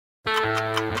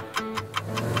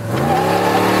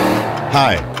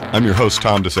Hi, I'm your host,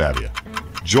 Tom DeSavia.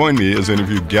 Join me as I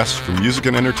interview guests from music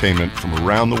and entertainment from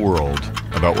around the world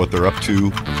about what they're up to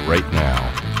right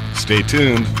now. Stay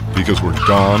tuned, because we're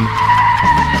gone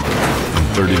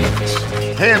in 30 minutes.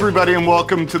 Hey, everybody, and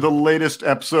welcome to the latest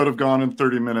episode of Gone in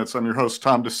 30 Minutes. I'm your host,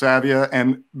 Tom DeSavia,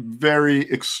 and very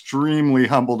extremely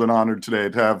humbled and honored today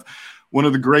to have one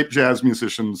of the great jazz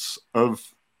musicians of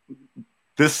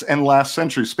this and last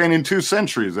century, spanning 2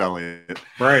 centuries, Eliot.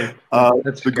 Right.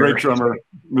 That's the great drummer,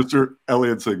 Mr.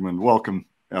 Eliot Zigmund. Welcome,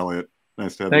 Eliot.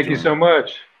 Nice to have you. Thank you so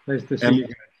much. Nice to see you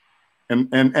guys.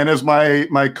 And as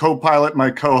my co-pilot, my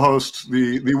co-host,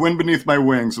 the wind beneath my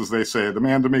wings, as they say, the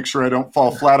man to make sure I don't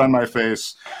fall flat on my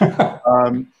face,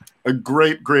 a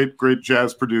great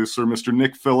jazz producer, Mr.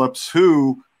 Nick Phillips,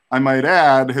 who, I might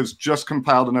add, has just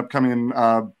compiled an upcoming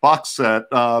box set,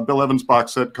 Bill Evans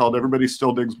box set called Everybody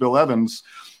Still Digs Bill Evans,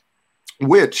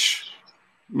 which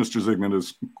Mr. Zigmund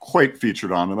is quite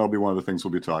featured on, and that'll be one of the things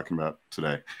we'll be talking about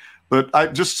today. But I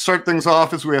just start things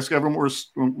off as we ask everyone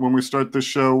when we start this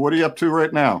show, what are you up to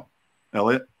right now,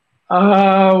 Eliot?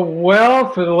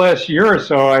 Well, for the last year or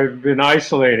so, I've been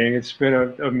isolating. It's been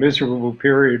a miserable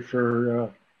period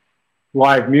for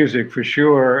live music, for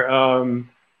sure.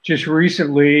 Just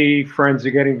recently, friends are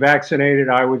getting vaccinated.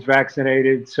 I was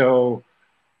vaccinated, so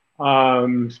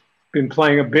been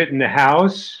playing a bit in the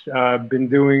house. Been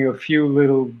doing a few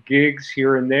little gigs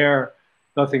here and there.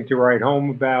 Nothing to write home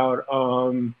about.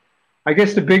 I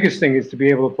guess the biggest thing is to be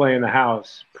able to play in the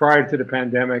house. Prior to the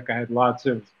pandemic, I had lots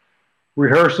of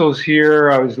rehearsals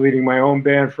here. I was leading my own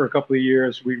band for a couple of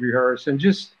years. We rehearse and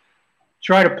just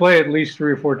try to play at least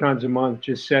 3 or 4 times a month,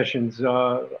 just sessions.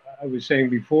 I was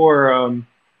saying before,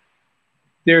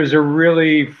 there's a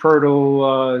really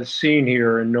fertile scene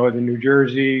here in northern New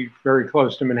Jersey, very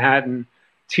close to Manhattan.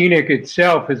 Teaneck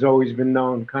itself has always been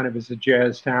known kind of as a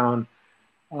jazz town.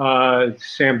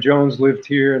 Sam Jones lived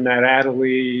here, Nat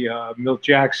Adderley, Milt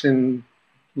Jackson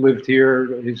lived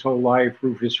here his whole life.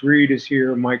 Rufus Reid is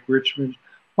here, Mike Richmond.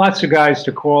 Lots of guys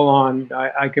to call on.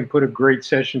 I can put a great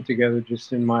session together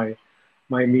just in my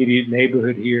immediate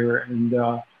neighborhood here.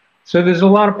 And so there's a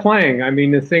lot of playing. I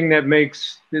mean, the thing that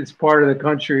makes this part of the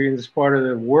country and this part of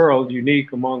the world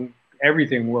unique among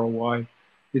everything worldwide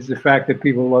is the fact that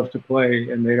people love to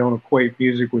play and they don't equate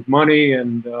music with money.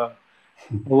 And a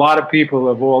lot of people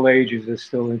of all ages are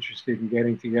still interested in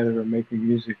getting together and making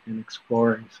music and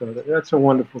exploring. So that's a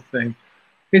wonderful thing.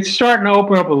 It's starting to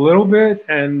open up a little bit.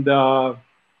 And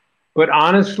but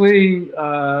honestly,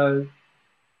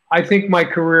 I think my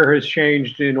career has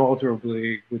changed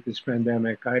inalterably with this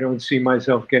pandemic. I don't see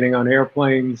myself getting on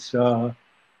airplanes.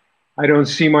 I don't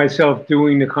see myself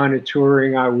doing the kind of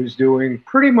touring I was doing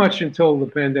pretty much until the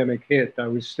pandemic hit. I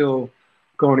was still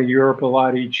going to Europe a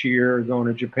lot each year, going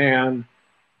to Japan,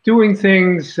 doing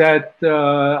things that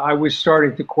I was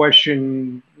starting to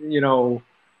question,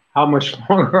 how much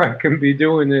longer I can be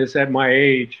doing this at my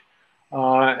age.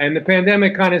 And the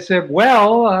pandemic kind of said,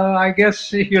 well, I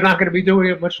guess you're not going to be doing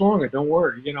it much longer. Don't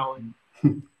worry,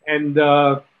 And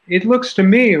it looks to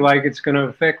me like it's going to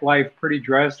affect life pretty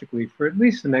drastically for at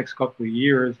least the next couple of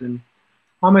years. And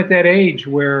I'm at that age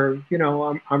where,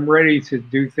 I'm ready to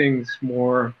do things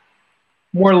more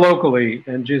locally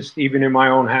and just even in my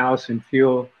own house and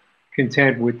feel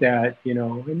content with that,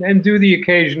 and do the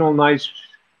occasional nice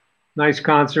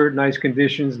concert, nice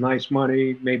conditions, nice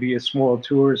money, maybe a small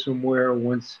tour somewhere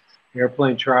once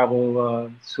airplane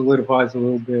travel solidifies a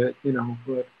little bit,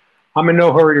 but I'm in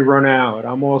no hurry to run out.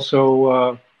 I'm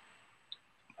also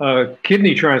a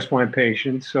kidney transplant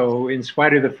patient. So in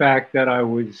spite of the fact that I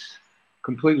was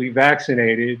completely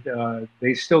vaccinated,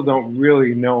 they still don't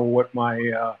really know what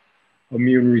my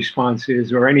immune response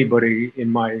is, or anybody in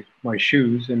my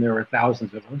shoes. And there are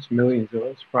thousands of us, millions of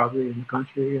us probably in the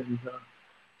country. And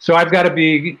so I've got to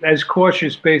be as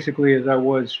cautious basically as I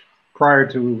was prior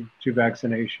to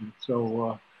vaccination.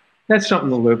 So that's something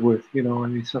to live with,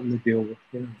 something to deal with,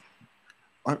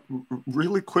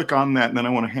 Really quick on that, and then I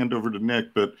want to hand over to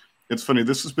Nick, but it's funny,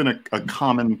 this has been a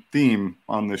common theme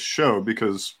on this show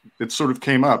because it sort of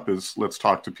came up as let's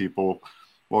talk to people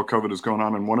while COVID is going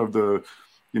on. And one of the,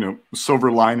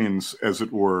 silver linings, as it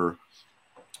were,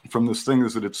 from this thing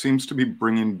is that it seems to be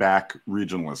bringing back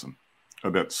regionalism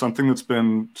a bit, something that's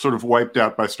been sort of wiped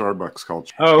out by Starbucks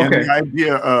culture. Oh, okay. And the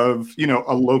idea of,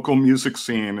 a local music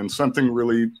scene and something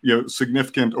really,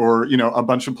 significant, or, a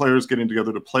bunch of players getting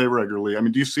together to play regularly. I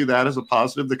mean, do you see that as a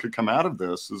positive that could come out of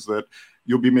this, is that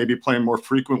you'll be maybe playing more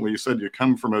frequently? You said you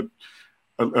come from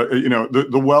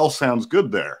the well sounds good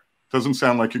there. Doesn't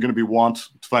sound like you're going to be want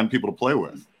to find people to play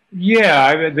with.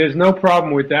 Yeah, there's no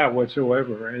problem with that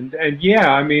whatsoever. And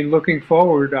yeah, I mean, looking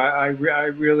forward, I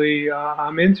really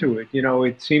I'm into it. You know,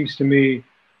 it seems to me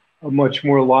a much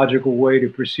more logical way to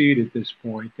proceed at this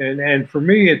point. And for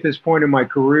me, at this point in my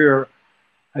career,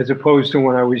 as opposed to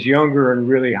when I was younger and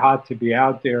really hot to be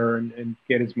out there and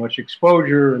get as much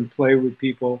exposure and play with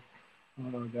people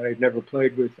that I'd never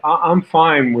played with. I'm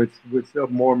fine with a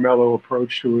more mellow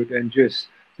approach to it, and just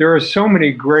there are so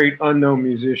many great unknown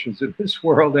musicians in this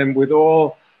world, and with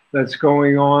all that's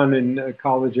going on in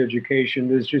college education,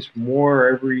 there's just more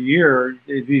every year.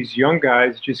 These young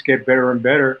guys just get better and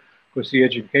better because the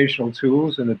educational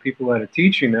tools and the people that are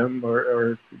teaching them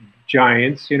are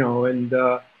giants, you know, and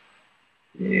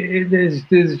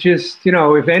there's just, you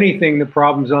know, if anything, the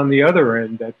problem's on the other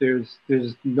end, that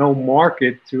there's no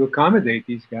market to accommodate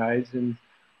these guys. And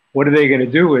what are they going to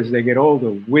do as they get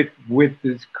older with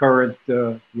this current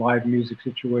live music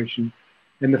situation,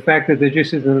 and the fact that there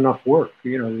just isn't enough work?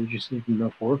 You know, there just isn't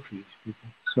enough work for these people.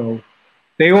 So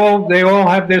they all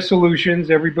have their solutions.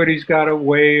 Everybody's got a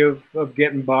way of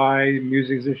getting by.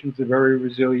 Musicians are very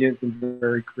resilient and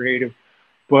very creative,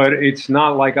 but it's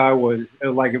not like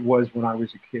it was when I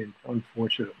was a kid,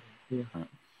 unfortunately. Yeah.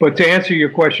 But to answer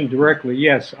your question directly,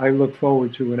 yes, I look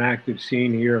forward to an active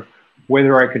scene here,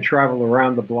 whether I can travel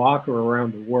around the block or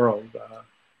around the world.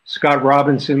 Scott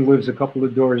Robinson lives a couple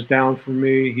of doors down from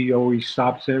me. He always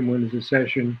stops in when there's a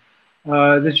session.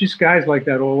 There's just guys like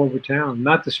that all over town.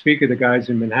 Not to speak of the guys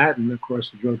in Manhattan across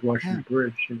the George Washington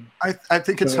Bridge. You know. I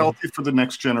think it's healthy for the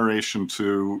next generation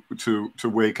to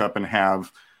wake up and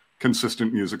have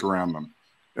consistent music around them,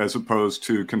 as opposed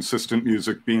to consistent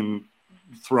music being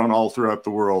thrown all throughout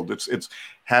the world. It's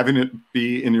having it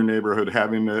be in your neighborhood,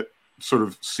 having it sort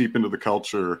of seep into the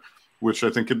culture, which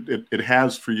I think it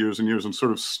has for years and years, and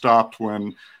sort of stopped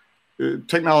when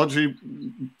technology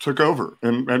took over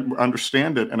and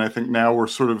understand it. And I think now we're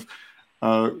sort of,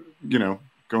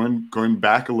 going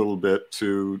back a little bit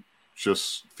to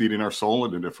just feeding our soul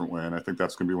in a different way. And I think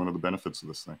that's going to be one of the benefits of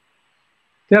this thing.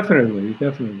 Definitely.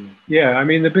 Yeah, I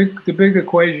mean, the big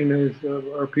equation is: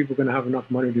 are people going to have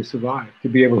enough money to survive, to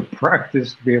be able to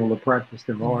practice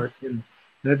their art? And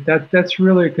that's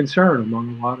really a concern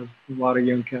among a lot of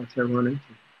young cats I run into.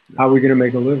 How are we going to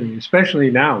make a living,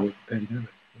 especially now with the pandemic?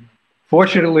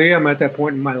 Fortunately, I'm at that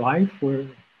point in my life where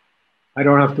I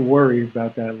don't have to worry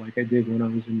about that like I did when I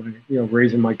was in my,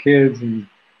 raising my kids and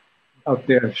up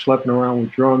there schlepping around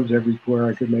with drums everywhere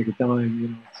I could make a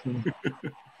dime. So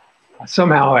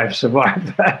somehow I've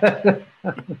survived that.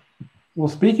 Well,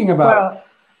 speaking about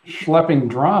schlepping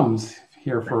drums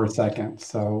here for a second.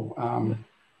 So,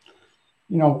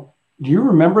 do you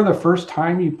remember the first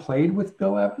time you played with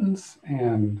Bill Evans,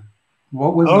 and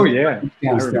what was? Oh yeah,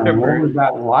 I remember. What was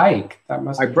that like? That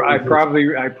must. I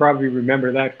probably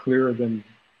remember that clearer than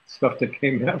stuff that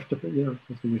came after. Because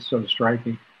it was so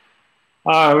striking.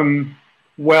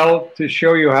 Well, to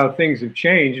show you how things have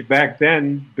changed, back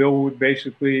then Bill would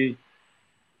basically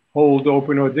hold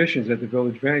open auditions at the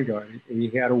Village Vanguard. He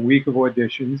had a week of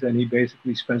auditions, and he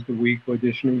basically spent the week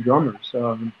auditioning drummers.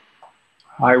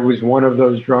 I was one of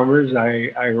those drummers.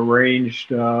 I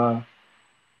arranged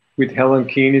with Helen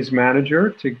Keane, his manager,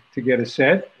 to get a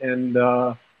set. And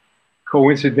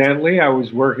coincidentally, I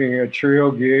was working a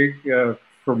trio gig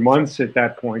for months at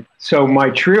that point. So my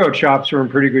trio chops were in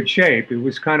pretty good shape. It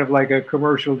was kind of like a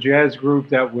commercial jazz group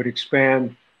that would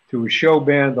expand to a show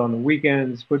band on the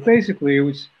weekends. But basically, it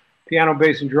was piano,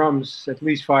 bass, and drums at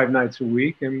least 5 nights a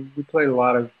week. And we played a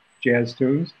lot of jazz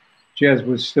tunes. Jazz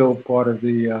was still part of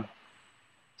the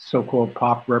so-called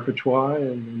pop repertoire.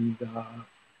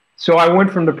 So I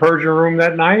went from the Persian room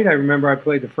that night. I remember I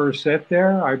played the first set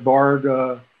there. I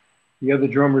borrowed the other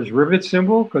drummer's rivet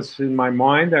cymbal, because in my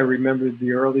mind I remembered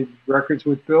the early records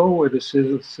with Bill where the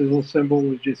sizzle cymbal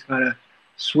was just kind of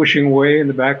swishing away in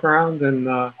the background,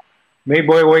 and made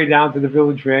my way down to the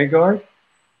Village Vanguard.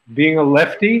 Being a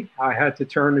lefty, I had to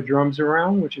turn the drums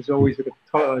around, which is always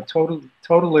a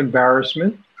total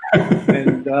embarrassment,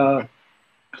 and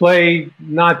play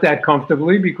not that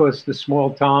comfortably because the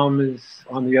small tom is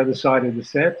on the other side of the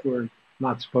set where it's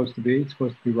not supposed to be. It's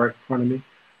supposed to be right in front of me.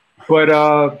 But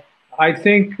I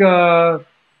think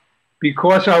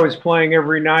because I was playing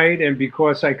every night, and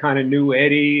because I kind of knew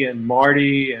Eddie and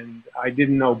Marty, and I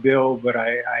didn't know Bill, but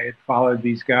I had followed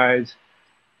these guys,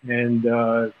 and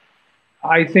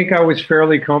I think I was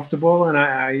fairly comfortable, and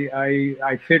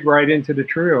I fit right into the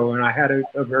trio, and I had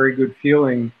a very good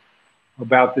feeling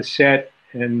about the set.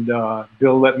 And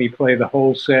Bill let me play the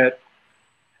whole set,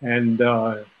 and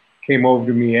came over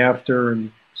to me after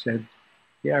and said,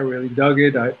 "Yeah, I really dug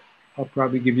it. I'll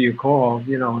probably give you a call."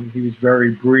 And he was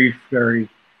very brief, very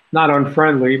not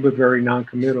unfriendly, but very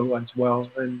non-committal as well.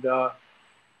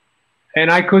 And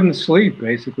I couldn't sleep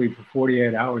basically for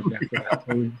 48 hours after that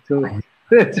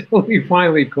until he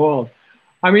finally called.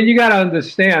 I mean, you got to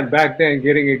understand, back then,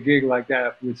 getting a gig like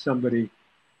that with somebody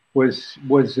was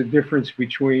the difference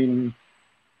between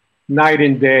night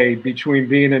and day, between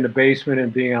being in the basement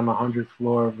and being on the 100th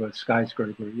floor of a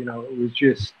skyscraper. You know,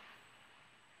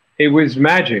 it was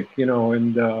magic, you know.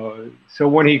 And so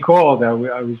when he called, I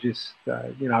was just,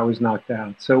 you know, I was knocked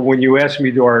out. So when you ask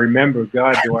me, do I remember?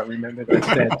 God, do I remember that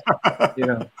set? You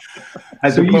know,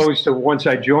 as opposed to once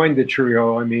I joined the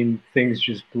trio, I mean, things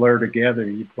just blur together.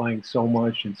 You're playing so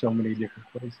much in so many different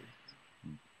places.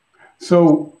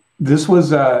 So this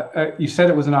was, you said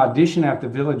it was an audition at the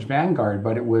Village Vanguard,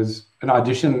 but it was an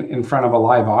audition in front of a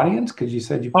live audience? Because you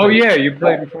said you played. Oh, yeah, you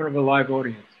played in front of a live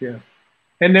audience, yeah.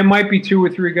 And there might be 2 or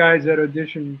 3 guys that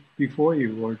auditioned before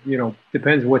you, or, you know,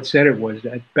 depends what set it was.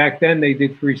 Back then, they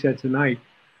did 3 sets a night.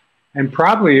 And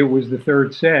probably it was the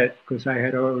 3rd set, because I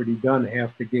had already done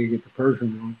half the gig at the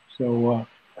Persian Room. So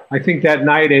I think that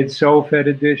night Ed Soph had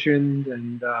auditioned,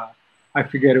 and I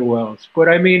forget who else. But,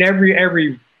 I mean,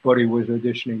 everybody was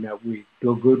auditioning that week.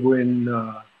 Bill Goodwin,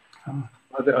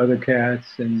 other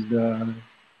cats. And,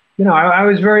 you know, I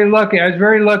was very lucky. I was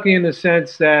very lucky in the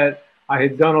sense that I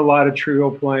had done a lot of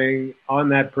trio playing on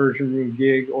that Persian Room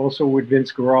gig, also with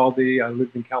Vince Guaraldi. I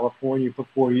lived in California for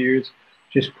 4 years,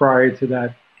 just prior to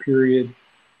that period,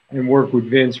 and worked with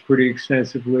Vince pretty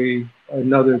extensively.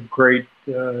 Another great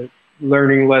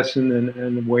learning lesson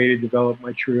and a way to develop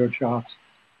my trio chops.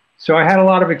 So I had a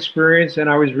lot of experience, and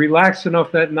I was relaxed enough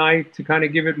that night to kind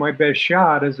of give it my best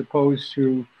shot, as opposed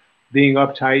to being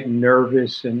uptight and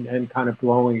nervous and kind of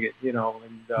blowing it, you know.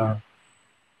 And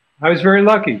I was very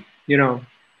lucky. You know,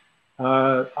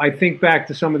 I think back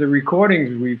to some of the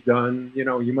recordings we've done. You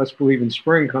know, You Must Believe in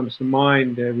Spring comes to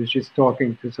mind. I was just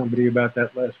talking to somebody about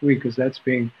that last week, because that's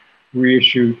being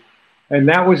reissued. And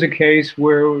that was a case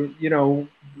where, you know,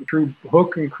 through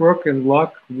hook and crook and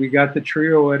luck, we got the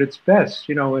trio at its best,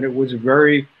 you know, and it was a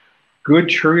very good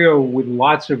trio with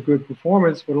lots of good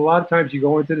performance. But a lot of times you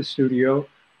go into the studio,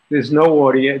 there's no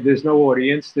audience,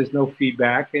 there's no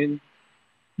feedback, and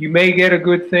you may get a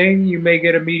good thing, you may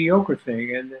get a mediocre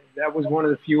thing. And that was one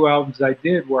of the few albums I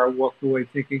did where I walked away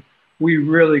thinking, we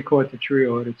really caught the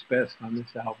trio at its best on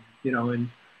this album, you know. And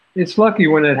it's lucky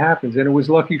when that happens. And it was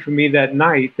lucky for me that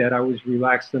night that I was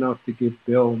relaxed enough to give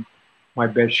Bill my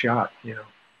best shot, you know.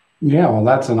 Yeah, well,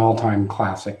 that's an all-time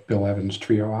classic Bill Evans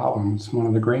trio album. It's one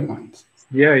of the great ones.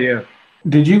 Yeah, yeah.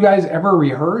 Did you guys ever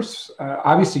rehearse?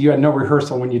 Obviously, you had no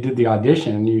rehearsal when you did the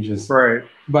audition. You just... Right.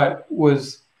 But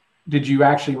did you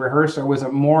actually rehearse, or was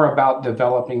it more about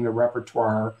developing the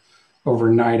repertoire over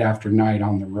night after night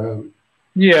on the road?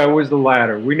 Yeah, it was the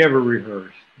latter. We never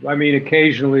rehearsed. I mean,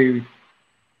 occasionally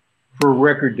for a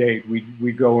record date,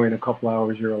 we go in a couple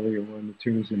hours early and run the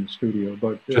tunes in the studio.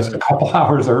 But just a couple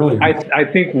hours earlier. I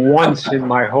think once in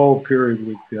my whole period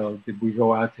with Bill did we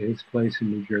go out to his place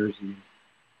in New Jersey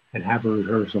and have a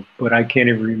rehearsal. But I can't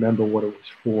even remember what it was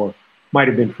for. Might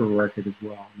have been for a record as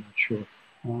well. I'm not sure.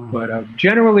 Wow. But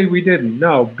generally we didn't.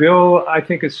 No, Bill, I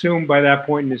think, assumed by that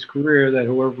point in his career that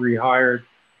whoever he hired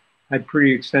had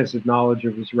pretty extensive knowledge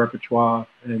of his repertoire.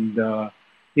 And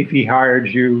if he hired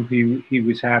you, he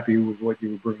was happy with what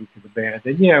you were bringing to the band.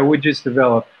 And yeah, it would just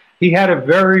develop. He had a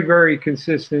very, very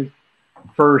consistent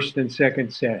first and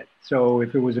second set. So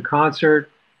if it was a concert,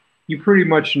 you pretty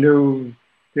much knew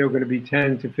there were going to be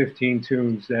 10 to 15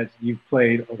 tunes that you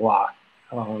played a lot.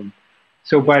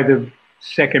 So by the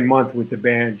second month with the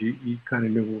band, you kind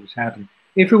of knew what was happening.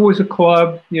 If it was a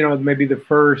club, you know, maybe the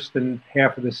first and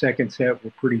half of the second set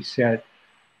were pretty set.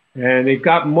 And it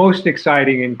got most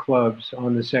exciting in clubs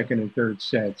on the second and third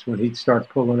sets, when he'd start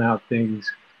pulling out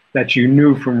things that you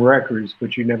knew from records,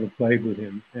 but you never played with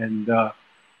him. And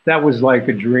that was like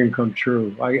a dream come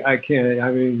true. I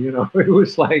mean, you know, it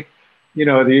was like, you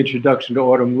know, the introduction to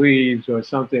Autumn Leaves or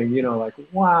something, you know, like,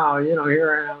 wow, you know,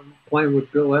 here I am playing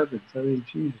with Bill Evans. I mean,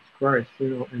 Jesus Christ, you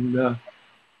know. And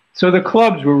so the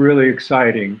clubs were really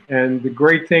exciting. And the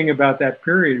great thing about that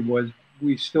period was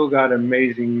we still got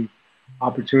amazing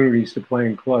opportunities to play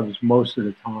in clubs most of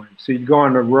the time. So you go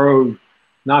on the road,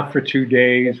 not for 2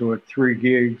 days or 3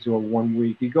 gigs or 1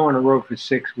 week. You go on the road for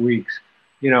 6 weeks,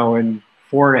 you know, and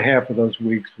 4.5 of those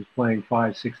weeks was playing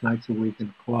 5-6 nights a week in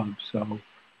a club. So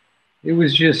it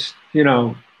was just, you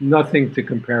know, nothing to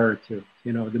compare it to.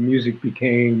 You know, the music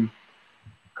became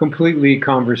completely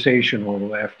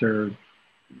conversational after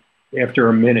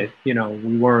a minute. You know,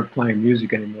 we weren't playing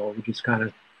music anymore. We just kind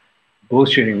of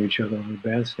bullshitting each other on the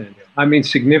bandstand. I mean,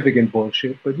 significant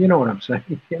bullshit, but you know what I'm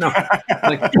saying. You know,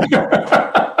 like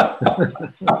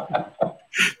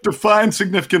Define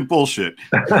significant bullshit.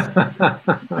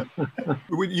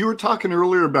 You were talking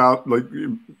earlier about like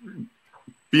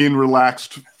being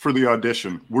relaxed for the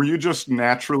audition. Were you just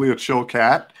naturally a chill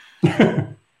cat?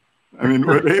 I mean,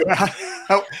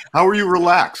 how were you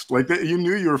relaxed? Like you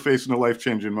knew you were facing a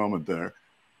life-changing moment there.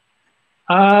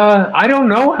 I don't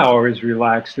know how I was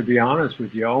relaxed, to be honest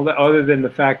with you, other than the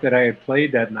fact that I had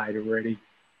played that night already.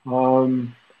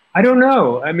 I don't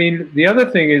know. I mean, the other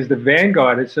thing is the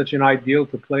Vanguard is such an ideal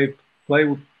place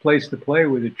to play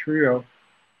with a trio.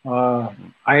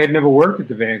 I had never worked at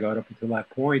the Vanguard up until that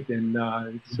point,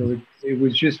 and so it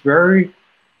was just very,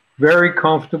 very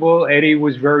comfortable. Eddie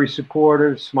was very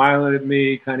supportive, smiling at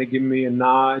me, kind of giving me a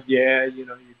nod. Yeah, you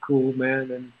know, you're cool,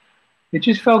 man, and it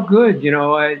just felt good. You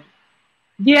know, I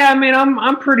mean,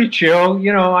 I'm pretty chill.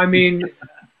 You know, I mean,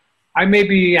 I may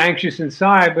be anxious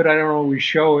inside, but I don't always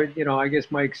show it. You know, I guess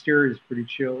my exterior is pretty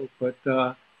chill. But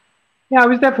yeah, I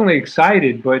was definitely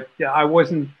excited, but I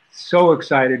wasn't so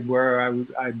excited where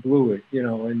I blew it. You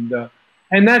know,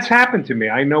 and that's happened to me.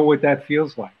 I know what that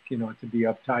feels like. You know, to be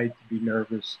uptight, to be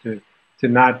nervous, to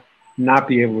not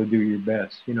be able to do your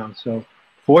best. You know, so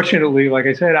fortunately, like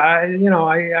I said, I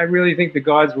really think the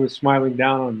gods were smiling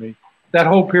down on me. That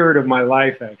whole period of my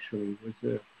life actually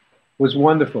was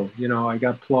wonderful. You know, I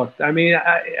got plucked. I mean,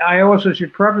 I also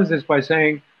should preface this by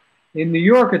saying in New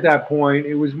York at that point,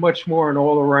 it was much more an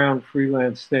all-around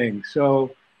freelance thing.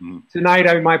 So tonight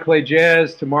I might play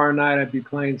jazz. Tomorrow night I'd be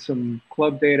playing some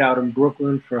club date out in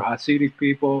Brooklyn for Hasidic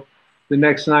people. The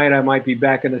next night I might be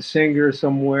back in a singer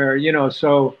somewhere, you know.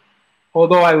 So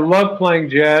although I loved playing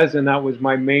jazz and that was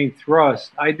my main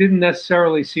thrust, I didn't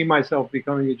necessarily see myself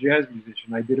becoming a jazz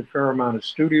musician. I did a fair amount of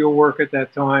studio work at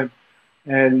that time.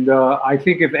 And I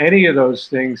think if any of those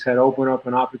things had opened up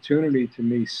an opportunity to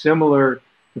me similar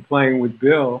to playing with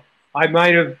Bill, I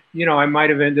might have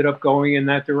ended up going in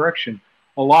that direction.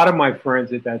 A lot of my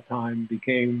friends at that time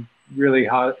became really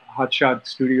hotshot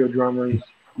studio drummers,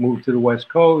 moved to the West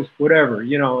Coast, whatever,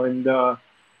 you know, and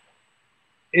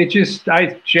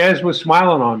jazz was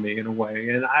smiling on me in a way.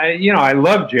 And I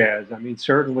love jazz. I mean,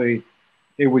 certainly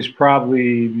it was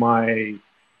probably my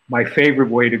favorite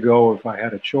way to go if I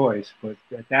had a choice. But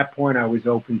at that point, I was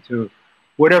open to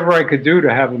whatever I could do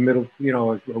to have a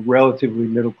relatively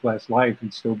middle-class life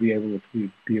and still be able to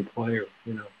be a player,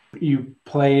 you know. You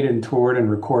played and toured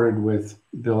and recorded with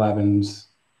Bill Evans,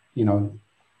 you know,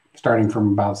 starting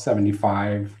from about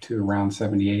 75 to around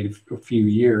 78, a few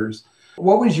years.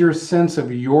 What was your sense of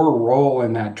your role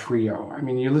in that trio? I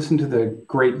mean, you listened to the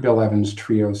great Bill Evans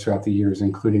trios throughout the years,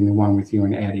 including the one with you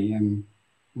and Eddie, and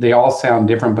they all sound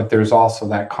different, but there's also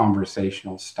that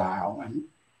conversational style. And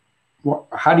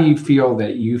how do you feel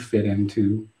that you fit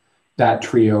into that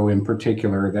trio in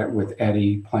particular, that with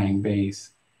Eddie playing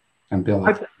bass and Bill?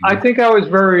 I think I was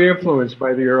very influenced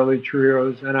by the early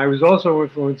trios, and I was also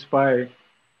influenced by,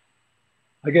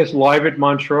 I guess, Live at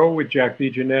Montreux with Jack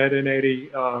DeJohnette and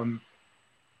Eddie.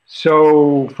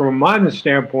 So from a modern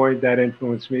standpoint, that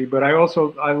influenced me. But I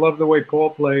love the way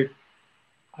Paul played.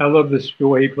 I love the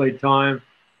way he played time.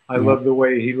 I love the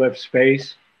way he left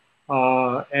space.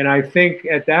 And I think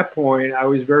at that point, I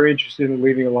was very interested in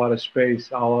leaving a lot of space,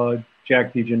 a la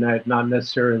Jack DeJohnette, not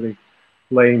necessarily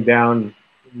laying down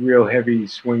real heavy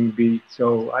swing beat.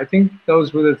 So I think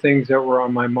those were the things that were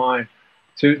on my mind.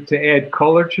 To add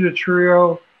color to the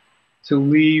trio, to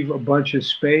leave a bunch of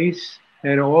space,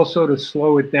 and also to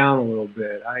slow it down a little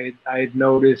bit. I had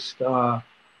noticed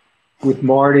with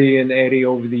Marty and Eddie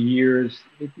over the years,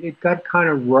 it got kind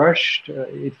of rushed.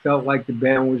 It felt like the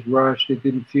band was rushed. It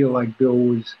didn't feel like Bill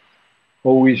was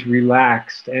always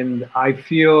relaxed. And I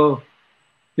feel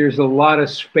there's a lot of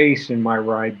space in my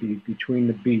ride beat between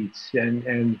the beats.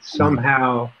 And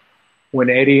somehow when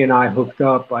Eddie and I hooked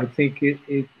up, I think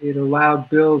it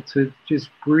allowed Bill to just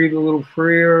breathe a little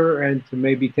freer and to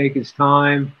maybe take his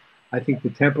time. I think the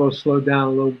tempo slowed down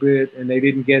a little bit, and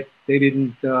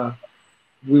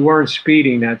we weren't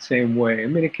speeding that same way. I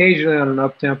mean, occasionally on an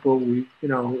up tempo,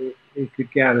 it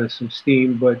could gather some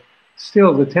steam, but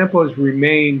still the tempos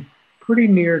remained pretty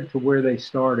near to where they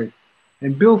started.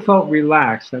 And Bill felt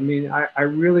relaxed. I mean, I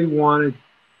really wanted,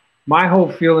 my whole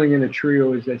feeling in a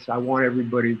trio is that I want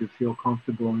everybody to feel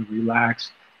comfortable and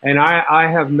relaxed. And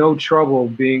I have no trouble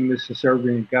being the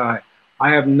subservient guy. I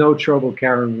have no trouble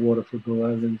carrying water for Bill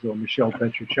Evans or Michelle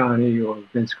Petrucciani or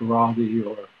Vince Guaraldi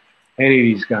or any of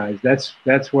these guys.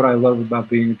 That's what I love about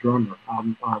being a drummer.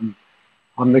 I'm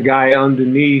the guy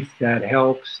underneath that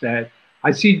helps. That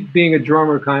I see being a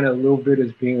drummer kind of a little bit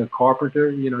as being a carpenter.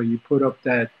 You know, you put up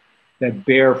that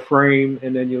bare frame,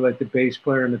 and then you let the bass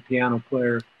player and the piano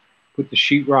player put the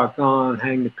sheetrock on,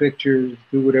 hang the pictures,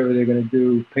 do whatever they're going to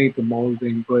do, paint the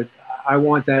molding. But I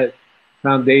want that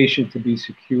foundation to be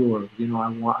secure. You know, I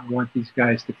want these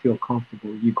guys to feel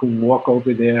comfortable. You can walk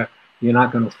over there, you're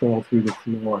not going to fall through the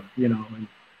floor, you know.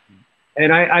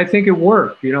 And I think it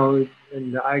worked, you know,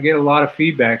 and I get a lot of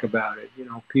feedback about it. You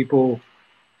know, people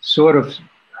sort of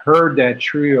heard that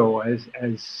trio as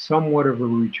somewhat of a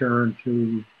return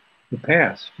to the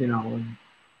past, you know. And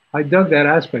I dug that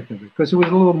aspect of it because it was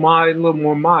a little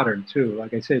more modern too.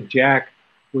 Like I said, Jack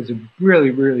was a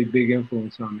really, really big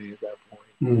influence on me at that point.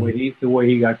 The way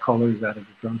he got colors out of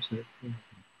the drum set. You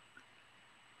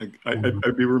know.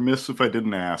 I'd be remiss if I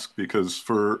didn't ask, because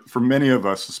for many of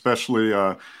us, especially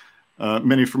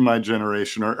many from my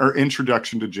generation, our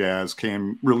introduction to jazz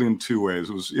came really in two ways.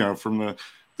 It was, you know, from the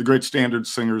great standard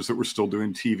singers that were still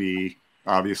doing TV.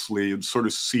 Obviously, you'd sort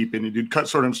of seep in, you'd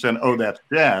sort of understand, oh, that's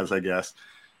jazz, I guess.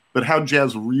 But how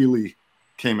jazz really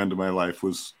came into my life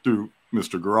was through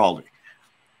Mr. Giraldi.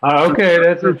 Okay,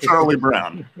 that's Charlie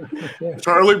Brown. Yeah.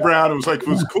 Charlie Brown, it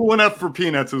was cool enough for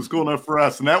Peanuts. It was cool enough for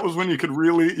us. And that was when you could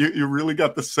really, you really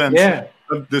got the sense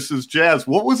of this is jazz.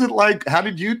 What was it like? How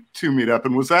did you two meet up?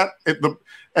 And was that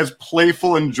as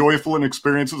playful and joyful an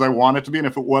experience as I want it to be? And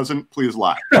if it wasn't, please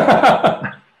lie.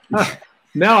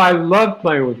 No, I loved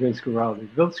playing with Vince Guaraldi.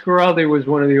 Vince Guaraldi was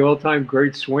one of the all-time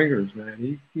great swingers,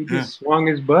 man. He just swung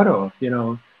his butt off, you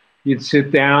know. You'd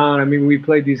sit down. I mean, we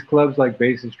played these clubs like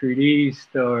Basin Street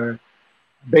East or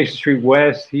Basin Street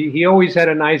West. He always had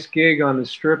a nice gig on the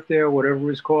Strip there, whatever it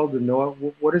was called.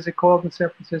 What is it called in San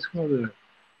Francisco?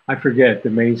 I forget, the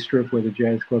main strip where the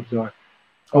jazz clubs are.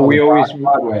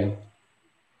 Broadway.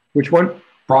 Which one?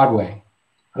 Broadway.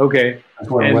 Okay.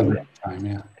 That's where it was at the time,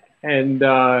 yeah. And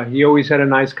he always had a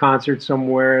nice concert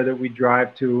somewhere that we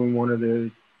drive to in one of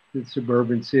the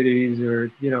suburban cities,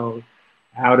 or, you know,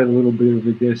 out a little bit of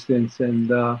a distance.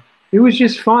 And it was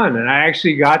just fun. And I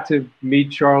actually got to meet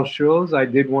Charles Schulz. I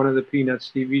did one of the Peanuts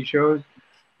TV shows.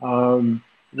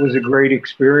 It was a great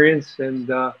experience. And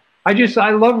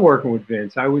I love working with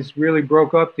Vince. I was really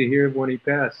broke up to hear when he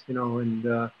passed, you know,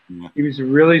 and he was a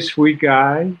really sweet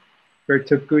guy.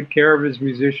 Took good care of his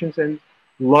musicians and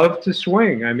loved to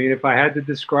swing. I mean, if I had to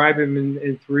describe him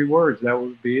in 3 words, that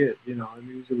would be it. You know, I mean,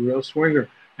 he was a real swinger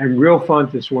and real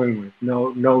fun to swing with.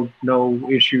 No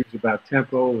issues about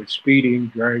tempo or speeding,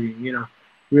 dragging. You know,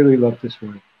 really loved to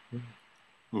swing.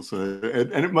 We'll say,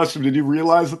 and it must have. Did you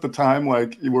realize at the time,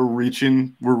 like,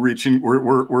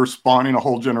 we're spawning a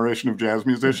whole generation of jazz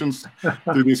musicians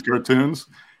through these cartoons?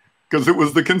 Because it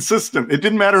was the consistent. It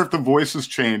didn't matter if the voices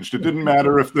changed. It didn't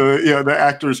matter if the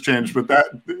actors changed. But that,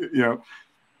 you know.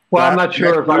 Well, I'm not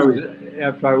sure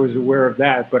if I was aware of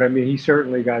that, but I mean, he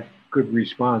certainly got good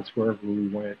response wherever we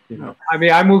went. You know, I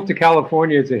mean, I moved to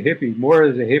California as a hippie, more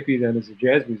as a hippie than as a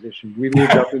jazz musician. We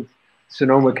lived up in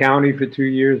Sonoma County for 2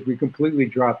 years. We completely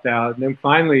dropped out, and then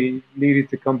finally needed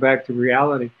to come back to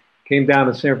reality. Came down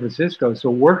to San Francisco. So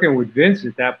working with Vince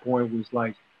at that point was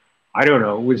like, I don't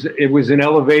know, it was an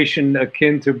elevation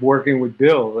akin to working with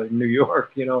Bill in New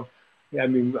York, you know. I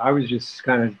mean, I was just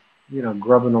kind of, you know,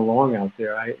 grubbing along out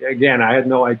there. I had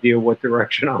no idea what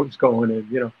direction I was going in,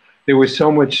 you know. There was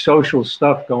so much social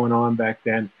stuff going on back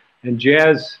then, and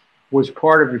jazz was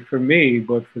part of it for me,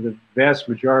 but for the vast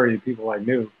majority of people I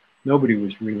knew, nobody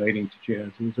was relating to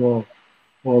jazz. It was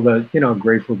all the, you know,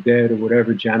 Grateful Dead or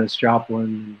whatever, Janis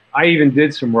Joplin. I even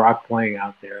did some rock playing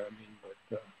out there. I mean,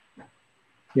 but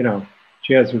you know,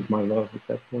 jazz was my love at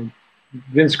that point.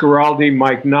 Vince Guaraldi,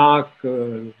 Mike Knock,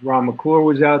 Ron McClure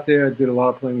was out there. I did a lot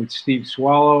of playing with Steve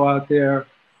Swallow out there.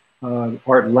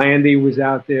 Art Landy was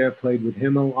out there, played with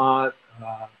him a lot.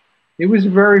 It was a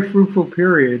very fruitful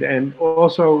period. And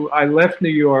also, I left New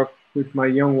York with my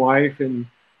young wife, and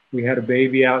we had a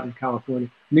baby out in California.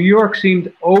 New York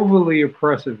seemed overly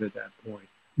oppressive at that point.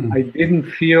 Mm-hmm. I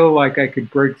didn't feel like I could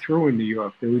break through in New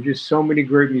York. There were just so many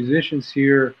great musicians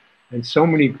here, and so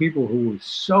many people who were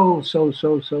so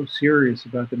serious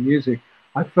about the music.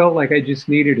 I felt like I just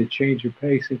needed a change of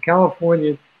pace. And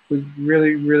California was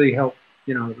really helped.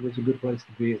 You know, it was a good place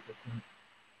to be at that time.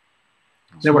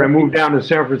 Then when I moved down to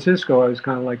San Francisco, I was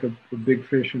kind of like a big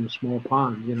fish in a small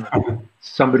pond, you know,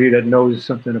 somebody that knows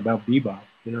something about bebop,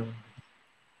 you know.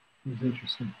 It was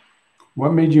interesting.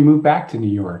 What made you move back to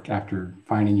New York after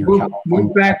finding your California?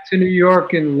 Moved back to New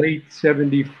York in late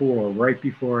 '74, right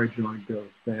before I joined Bill's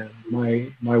band.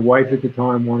 My wife at the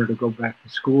time wanted to go back to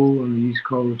school on the East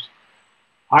Coast.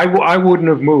 I wouldn't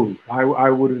have moved. I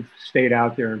would have stayed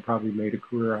out there and probably made a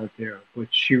career out there. But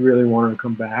she really wanted to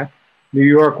come back. New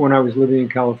York, when I was living in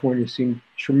California, seemed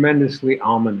tremendously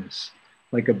ominous,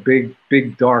 like a big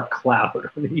dark cloud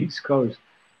on the East Coast.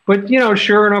 But,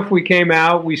 sure enough, we came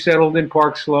out, we settled in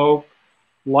Park Slope.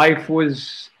 Life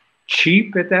was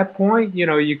cheap at that point.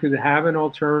 You could have an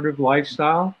alternative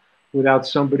lifestyle without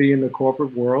somebody in the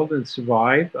corporate world and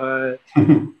survive.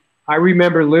 I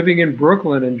remember living in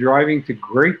Brooklyn and driving to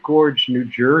Great Gorge, New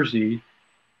Jersey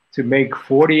to make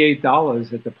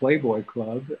 $48 at the Playboy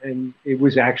Club. And it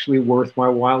was actually worth my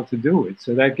while to do it.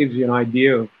 So that gives you an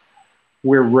idea of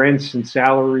where rents and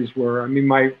salaries were. I mean,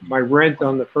 my rent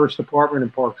on the first apartment in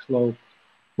Park Slope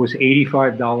was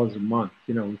 $85 a month.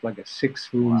 It was like a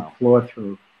 6-room floor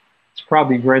through. It's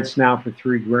probably rents now for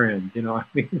 $3,000. I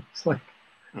mean, it's like,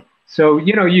 so,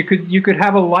 you could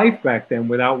have a life back then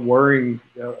without worrying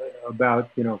about,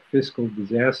 fiscal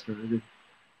disaster.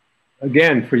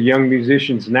 Again, for young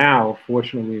musicians now,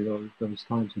 fortunately, those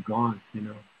times are gone,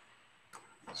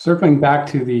 Circling back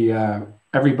to the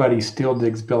Everybody Still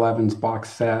Digs Bill Evans box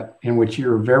set, in which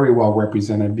you're very well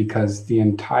represented because the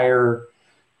entire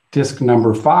disc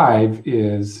number 5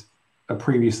 is a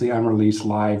previously unreleased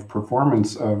live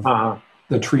performance of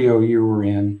the trio you were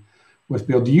in with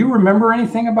Bill. Do you remember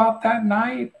anything about that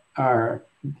night or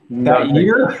that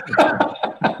year?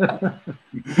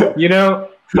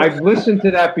 I've listened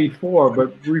to that before,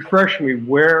 but refresh me.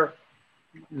 Where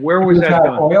was that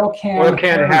done? Oil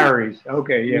Can Harry's.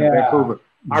 Okay, yeah, Vancouver.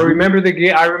 I remember the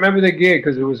gig.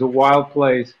 Because it was a wild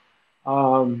place.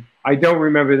 I don't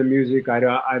remember the music. I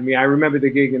remember the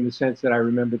gig in the sense that I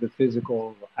remember the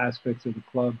physical aspects of the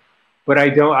club, but I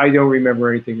don't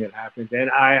remember anything that happened. And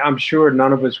I'm sure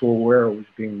none of us were aware it was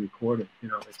being recorded.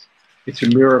 It's a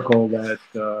miracle that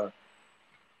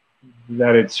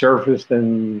it surfaced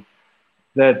and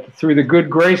that through the good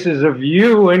graces of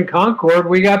you and Concord,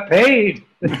 we got paid.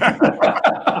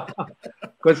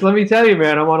 Because let me tell you,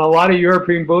 man, I'm on a lot of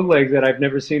European bootlegs that I've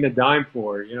never seen a dime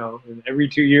for. And every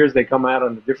 2 years they come out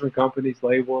on a different company's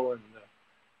label, and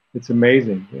it's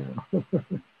amazing.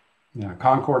 Yeah,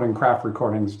 Concord and Craft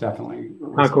Recordings definitely.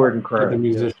 Concord and Craft. Give the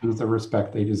musicians the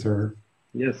respect they deserve.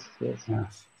 Yes.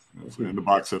 And the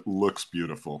box set looks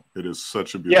beautiful. It is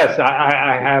such a beautiful. Yes,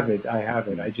 I have it.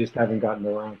 I just haven't gotten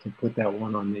around to put that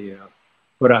one on the.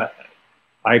 But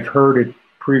I've heard it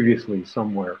previously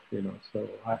somewhere,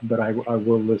 but I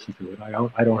will listen to it. I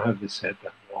don't have the set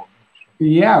that long.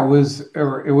 Yeah, it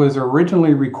was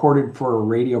originally recorded for a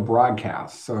radio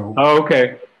broadcast. So. Oh,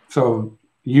 okay. So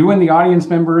you and the audience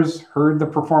members heard the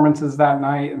performances that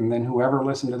night, and then whoever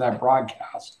listened to that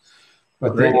broadcast.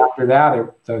 But Great. Then after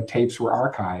that, the tapes were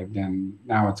archived, and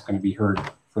now it's going to be heard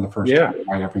for the first time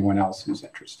by everyone else who's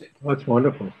interested. Oh, that's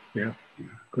wonderful. Yeah.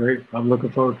 Great. I'm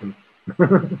looking forward to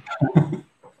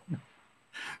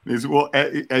it. Well,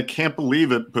 I can't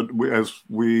believe it, but as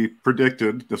we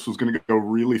predicted, this was going to go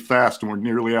really fast, and we're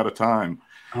nearly out of time.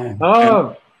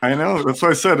 Oh. I know. That's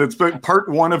what I said. It's been part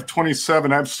 1 of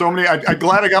 27. I have so many. I'm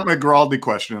glad I got my Giraldi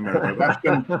question in there.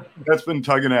 That's been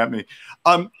tugging at me.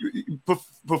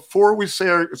 Before we say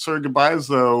our goodbyes,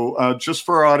 though, just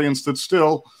for our audience that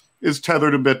still is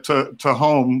tethered a bit to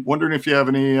home, wondering if you have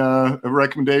any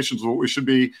recommendations of what we should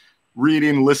be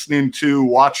reading, listening to,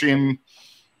 watching,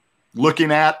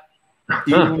 looking at,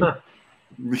 eating.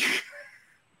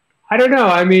 I don't know.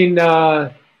 I mean,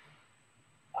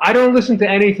 I don't listen to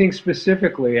anything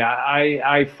specifically.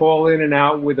 I fall in and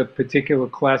out with a particular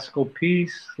classical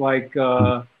piece, like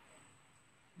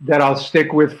that I'll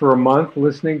stick with for a month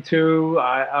listening to.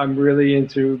 I'm really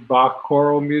into Bach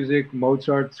choral music,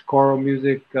 Mozart's choral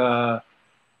music.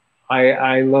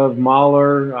 I love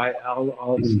Mahler.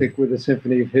 I'll stick with a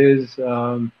symphony of his.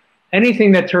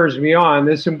 Anything that turns me on.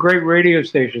 There's some great radio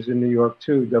stations in New York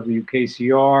too,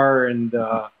 WKCR and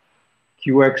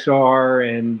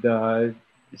QXR, and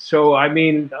so I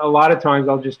mean, a lot of times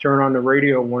I'll just turn on the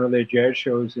radio, one of their jazz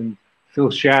shows, and Phil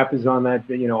Schaap is on that,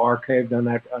 archived on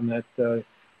that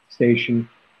station.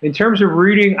 In terms of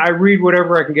reading, I read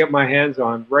whatever I can get my hands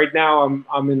on. Right now,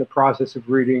 I'm in the process of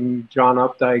reading John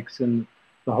Updike's and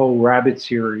the whole Rabbit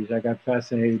series. I got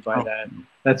fascinated by that.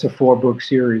 That's a 4-book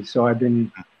series, so I've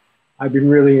been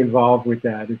really involved with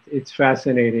that. It's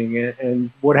fascinating.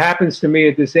 And what happens to me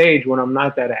at this age when I'm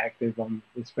not that active,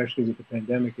 especially with the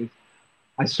pandemic, is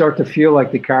I start to feel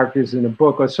like the characters in the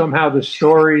book, or somehow the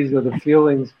stories or the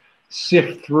feelings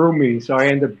sift through me. So I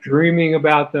end up dreaming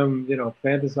about them,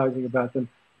 fantasizing about them,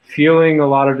 feeling a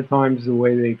lot of the times the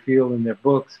way they feel in their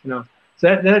books,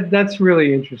 So that's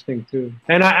really interesting too.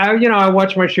 And I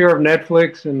watch my share of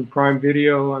Netflix and Prime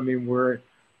Video. I mean, we're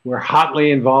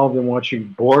hotly involved in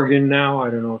watching Borgen now.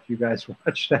 I don't know if you guys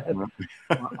watch that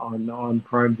on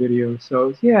Prime Video.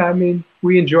 So yeah, I mean,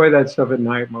 we enjoy that stuff at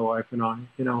night, my wife and I.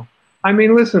 I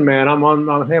mean, listen, man,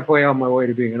 I'm halfway on my way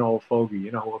to being an old fogey.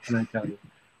 What can I tell you?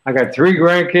 I got 3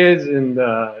 grandkids, and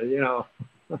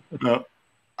No,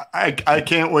 I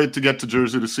can't wait to get to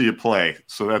Jersey to see you play.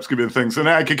 So that's gonna be the things, and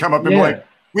I could come up and be like,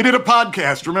 we did a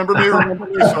podcast. Remember me?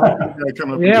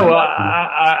 Well,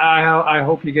 I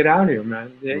hope you get out here,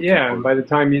 man. Yeah, and by the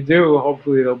time you do,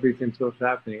 hopefully there'll be some stuff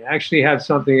happening. I actually have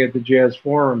something at the Jazz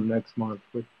Forum next month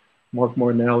with Mark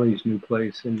Mortinelli's new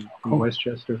place in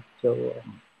Westchester. So,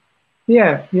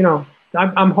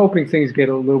 I'm hoping things get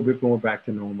a little bit more back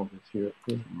to normal this year.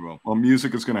 Well,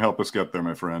 music is going to help us get there,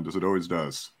 my friend, as it always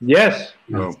does. Yes.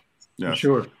 So, yes.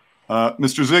 Sure.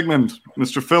 Mr. Zigmund,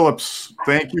 Mr. Phillips,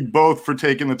 thank you both for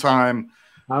taking the time.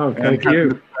 Oh, thank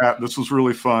you. This was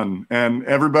really fun. And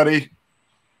everybody,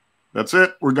 that's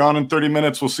it. We're gone in 30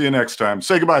 minutes. We'll see you next time.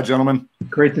 Say goodbye, gentlemen.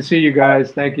 Great to see you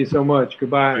guys. Thank you so much.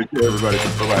 Goodbye. Thank you, everybody.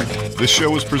 Bye-bye. This show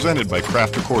was presented by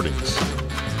Craft Recordings.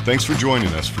 Thanks for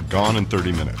joining us for Gone in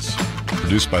 30 Minutes.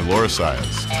 Produced by Laura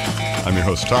Saez. I'm your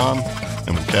host, Tom,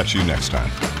 and we'll catch you next time.